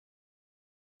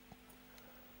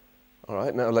All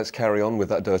right, now let's carry on with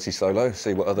that dirty solo,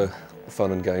 see what other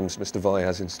fun and games Mr. Vi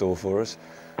has in store for us.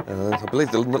 I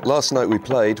believe the last note we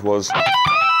played was...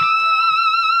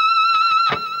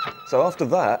 So after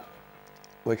that,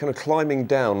 we're kind of climbing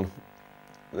down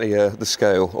the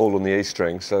scale, all on the E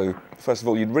string. So first of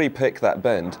all, you'd re-pick that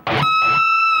bend,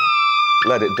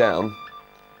 let it down,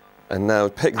 and now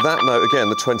pick that note again,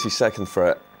 the 22nd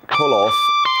fret, pull off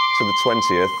to the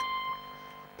 20th,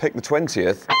 pick the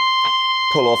 20th,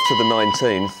 pull off to the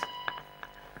 19th,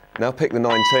 now pick the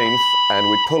 19th, and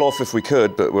we pull off if we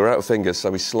could, but we're out of fingers,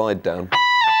 so we slide down.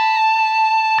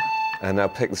 And now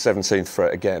pick the 17th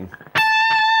fret again.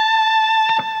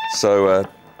 So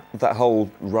that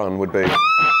whole run would be...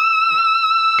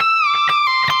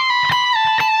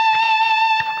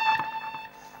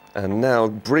 And now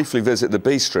briefly visit the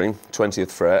B string,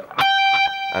 20th fret,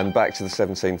 and back to the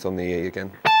 17th on the E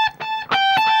again.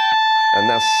 And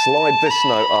now slide this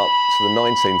note up to the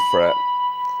 19th fret.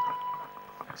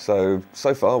 So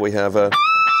far we have a...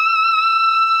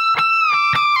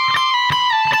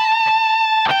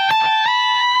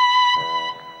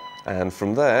 And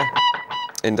from there,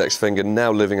 index finger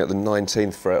now living at the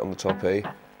 19th fret on the top E.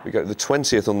 We go to the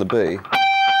 20th on the B.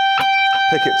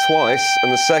 Pick it twice,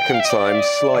 and the second time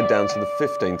slide down to the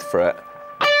 15th fret.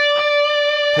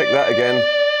 Pick that again,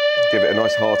 give it a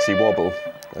nice hearty wobble.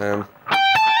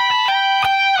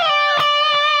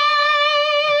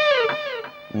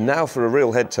 Now for a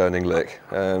real head-turning lick.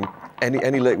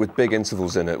 Any lick with big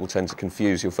intervals in it will tend to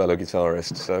confuse your fellow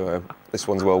guitarist, so this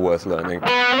one's well worth learning.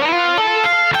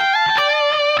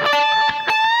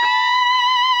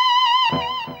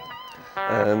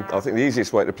 I think the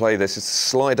easiest way to play this is to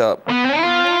slide up to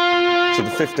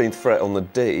the 15th fret on the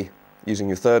D using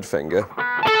your third finger,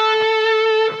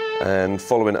 and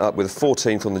following it up with a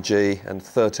 14th on the G and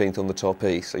 13th on the top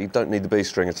E, so you don't need the B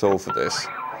string at all for this.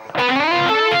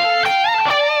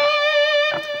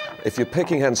 If your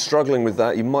picking hand's struggling with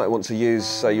that, you might want to use,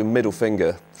 say, your middle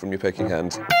finger from your picking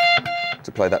hand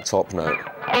to play that top note.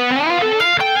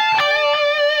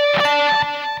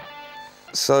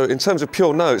 So in terms of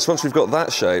pure notes, once we've got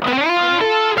that shape,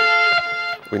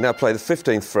 we now play the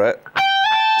 15th fret,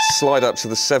 slide up to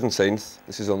the 17th,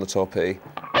 this is on the top E,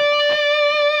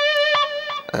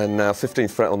 and now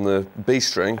 15th fret on the B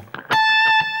string,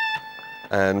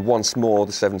 and once more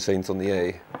the 17th on the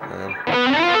E.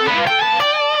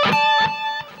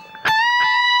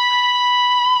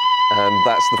 And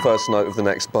that's the first note of the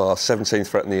next bar, 17th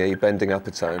fret on the E, bending up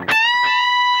a tone.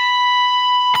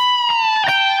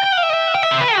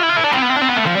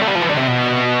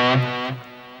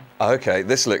 Okay,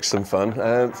 this lick's some fun.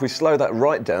 If we slow that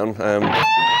right down,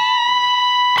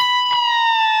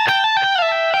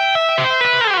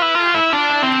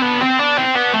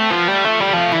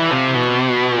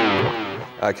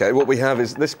 okay, what we have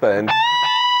is this bend.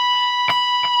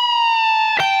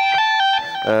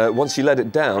 Once you let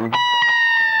it down,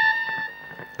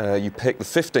 you pick the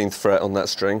 15th fret on that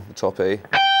string, the top E,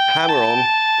 hammer on,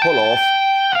 pull off,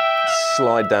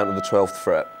 slide down to the 12th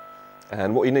fret.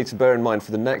 And what you need to bear in mind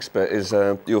for the next bit is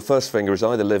your first finger is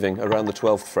either living around the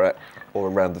 12th fret or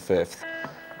around the 5th.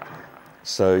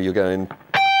 So you're going...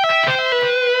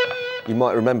 You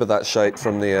might remember that shape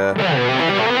from the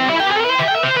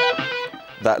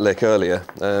that lick earlier.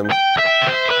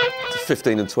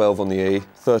 15 and 12 on the E,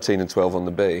 13 and 12 on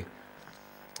the B.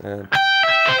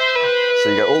 So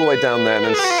you go all the way down there and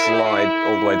then slide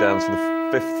all the way down to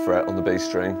the 5th fret on the B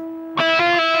string.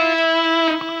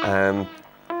 And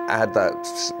add that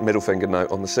middle finger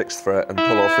note on the 6th fret and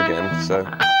pull off again. So.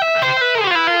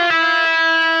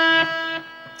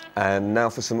 And now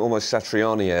for some almost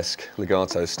Satriani-esque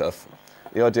legato stuff.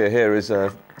 The idea here is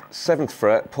 7th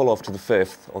fret, pull off to the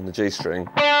 5th on the G string.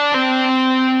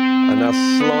 And now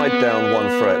slide down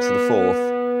 1 fret to the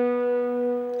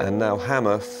 4th. And now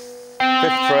hammer 5th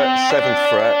fret, 7th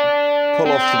fret,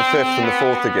 pull off to the 5th and the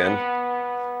 4th again.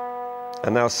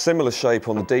 And now a similar shape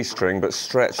on the D string, but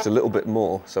stretched a little bit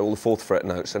more. So all the 4th fret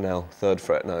notes are now 3rd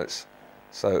fret notes.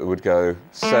 So it would go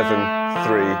 7,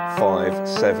 3, 5,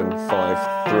 7, 5,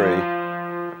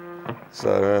 3.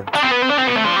 So,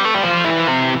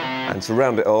 and to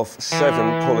round it off,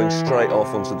 7 pulling straight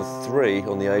off onto the 3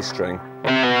 on the A string.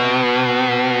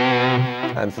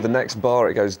 And for the next bar,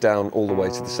 it goes down all the way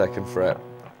to the 2nd fret.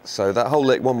 So that whole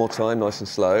lick one more time, nice and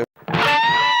slow.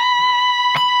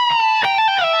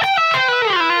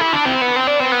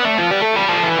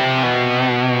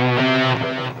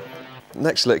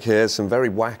 Next lick here is some very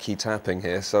wacky tapping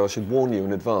here, so I should warn you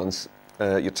in advance.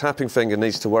 Your tapping finger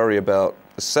needs to worry about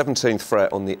the 17th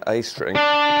fret on the A string, the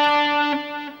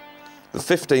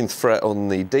 15th fret on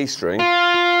the D string,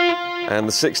 and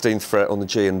the 16th fret on the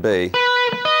G and B.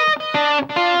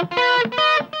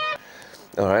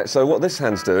 Alright, so what this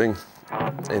hand's doing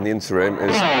in the interim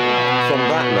is, from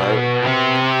that note,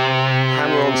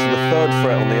 hammer onto the 3rd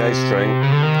fret on the A string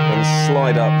and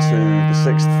slide up to the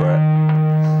 6th fret.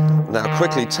 Now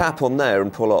quickly tap on there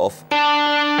and pull off. And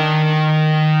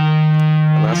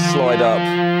now slide up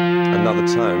another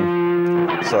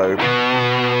tone. So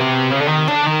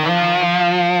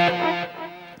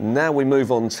now we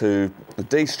move on to the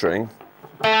D string.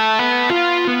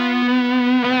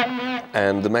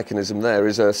 And the mechanism there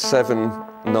is a 7,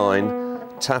 9,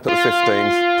 tap at the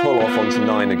 15th, pull off onto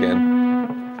 9 again.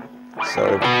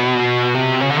 So,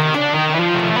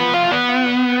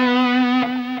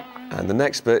 and the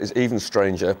next bit is even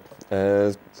stranger.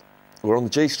 We're on the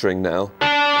G string now,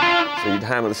 so you'd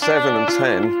hammer the 7 and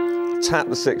 10, tap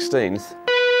the 16th,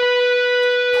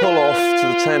 pull off to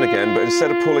the 10 again, but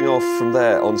instead of pulling off from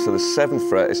there onto the 7th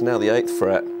fret, it's now the 8th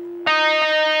fret.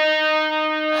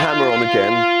 Hammer on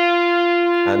again,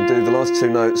 and do the last 2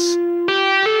 notes,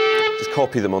 just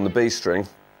copy them on the B string.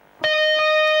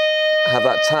 Have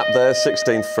that tap there,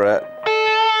 16th fret,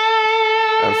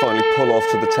 and finally pull off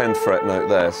to the 10th fret note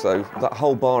there. So that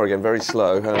whole bar again, very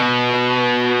slow.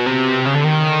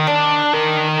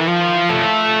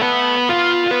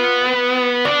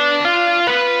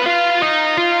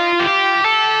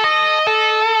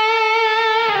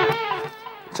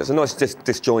 So it's a nice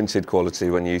disjointed quality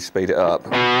when you speed it up.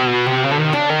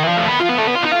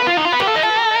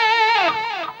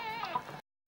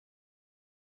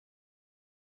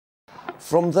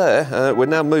 From there, we're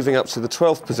now moving up to the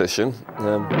 12th position.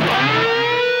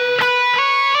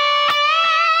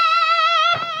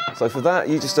 So for that,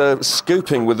 you just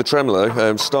scooping with the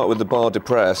tremolo, start with the bar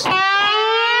depressed.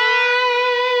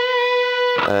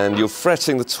 And you're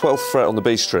fretting the 12th fret on the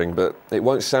B string, but it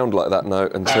won't sound like that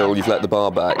note until you've let the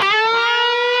bar back.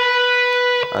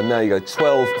 And now you go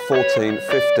 12, 14,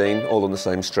 15, all on the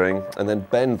same string, and then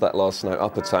bend that last note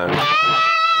up a tone.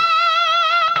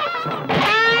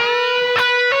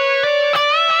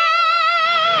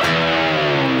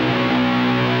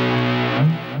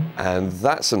 And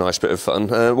that's a nice bit of fun.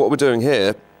 What we're doing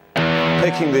here,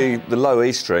 picking the low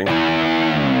E string,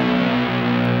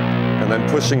 and then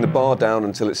pushing the bar down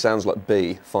until it sounds like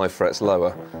B, 5 frets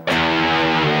lower.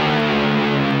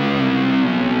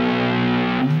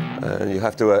 And you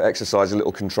have to exercise a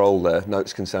little control there.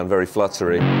 Notes can sound very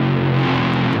fluttery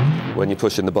when you're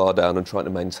pushing the bar down and trying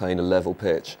to maintain a level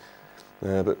pitch.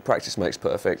 But practice makes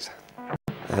perfect.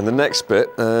 And the next bit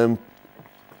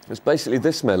is basically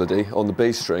this melody on the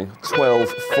B string, 12,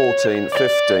 14,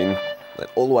 15, then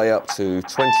all the way up to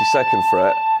 22nd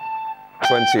fret,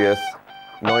 20th,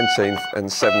 19th and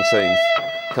 17th,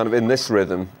 kind of in this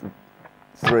rhythm,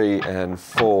 3 and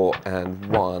 4 and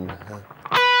 1.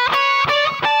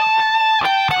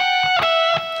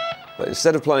 But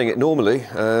instead of playing it normally,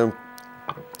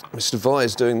 Mr. Vi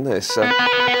is doing this.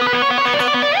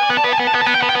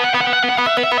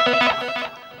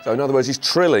 So in other words, he's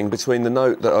trilling between the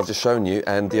note that I've just shown you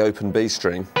and the open B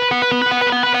string.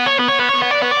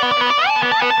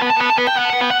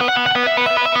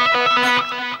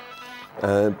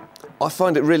 I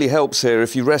find it really helps here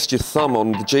if you rest your thumb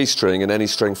on the G string and any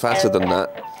string fatter than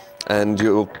that, and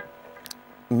your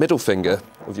middle finger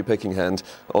of your picking hand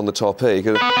on the top E.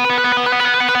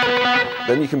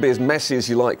 Then you can be as messy as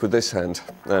you like with this hand.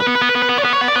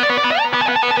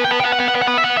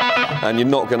 And you're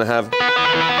not going to have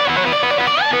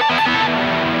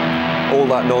all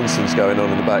that nonsense going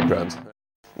on in the background.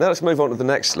 Now let's move on to the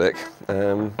next lick.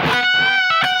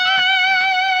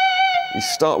 You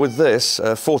start with this,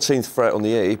 14th fret on the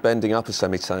E, bending up a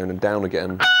semitone and down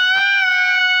again.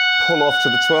 Pull off to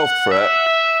the 12th fret,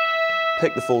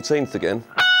 pick the 14th again.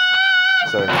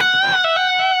 So,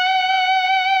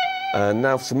 and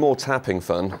now for some more tapping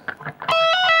fun.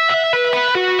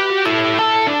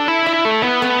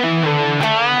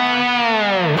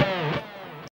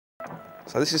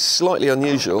 So this is slightly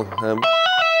unusual.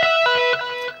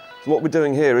 What we're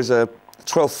doing here is a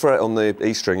 12th fret on the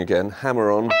E string again,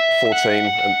 hammer on, 14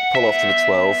 and pull off to the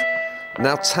 12.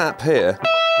 Now tap here,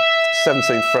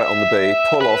 17th fret on the B,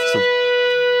 pull off to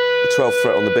the 12th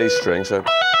fret on the B string. So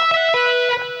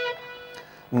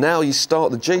now you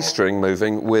start the G string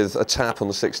moving with a tap on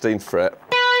the 16th fret.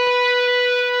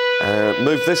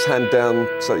 Move this hand down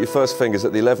so that your first finger's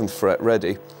at the 11th fret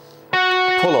ready.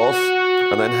 Pull off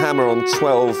and then hammer on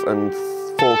 12 and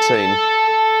 14.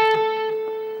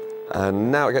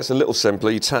 And now it gets a little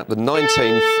simpler. You tap the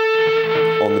 19th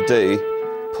on the D,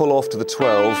 pull off to the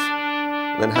 12,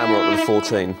 and then hammer on to the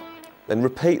 14. Then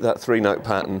repeat that 3-note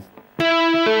pattern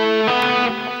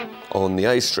on the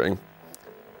A string.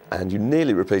 and you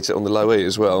nearly repeat it on the low E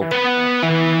as well.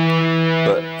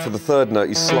 But for the third note,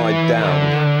 you slide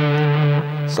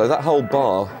down. So that whole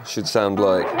bar should sound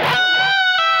like...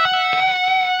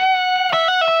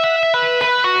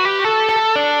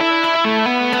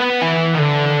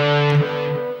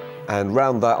 And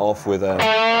round that off with a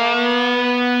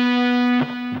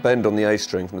bend on the A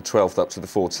string from the 12th up to the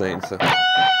 14th.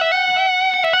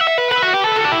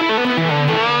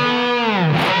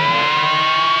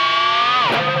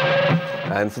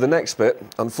 And for the next bit,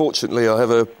 unfortunately, I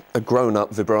have a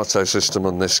grown-up vibrato system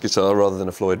on this guitar rather than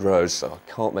a Floyd Rose, so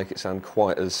I can't make it sound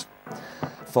quite as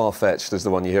far-fetched as the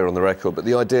one you hear on the record. But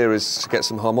the idea is to get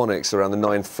some harmonics around the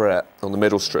 9th fret on the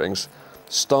middle strings,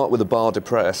 start with the bar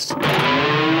depressed,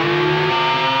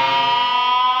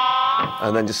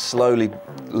 and then just slowly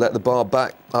let the bar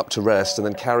back up to rest and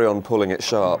then carry on pulling it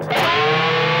sharp.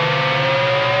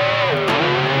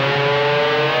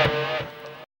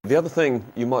 The other thing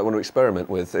you might want to experiment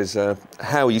with is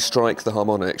how you strike the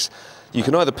harmonics. You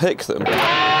can either pick them,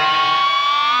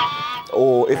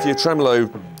 or if your tremolo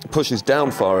pushes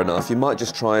down far enough, you might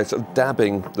just try sort of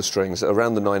dabbing the strings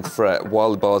around the 9th fret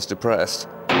while the bar's depressed,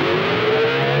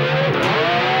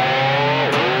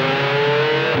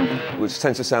 which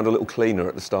tends to sound a little cleaner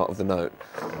at the start of the note.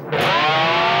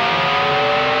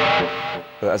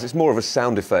 But as it's more of a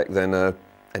sound effect than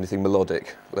anything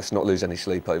melodic, let's not lose any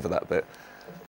sleep over that bit.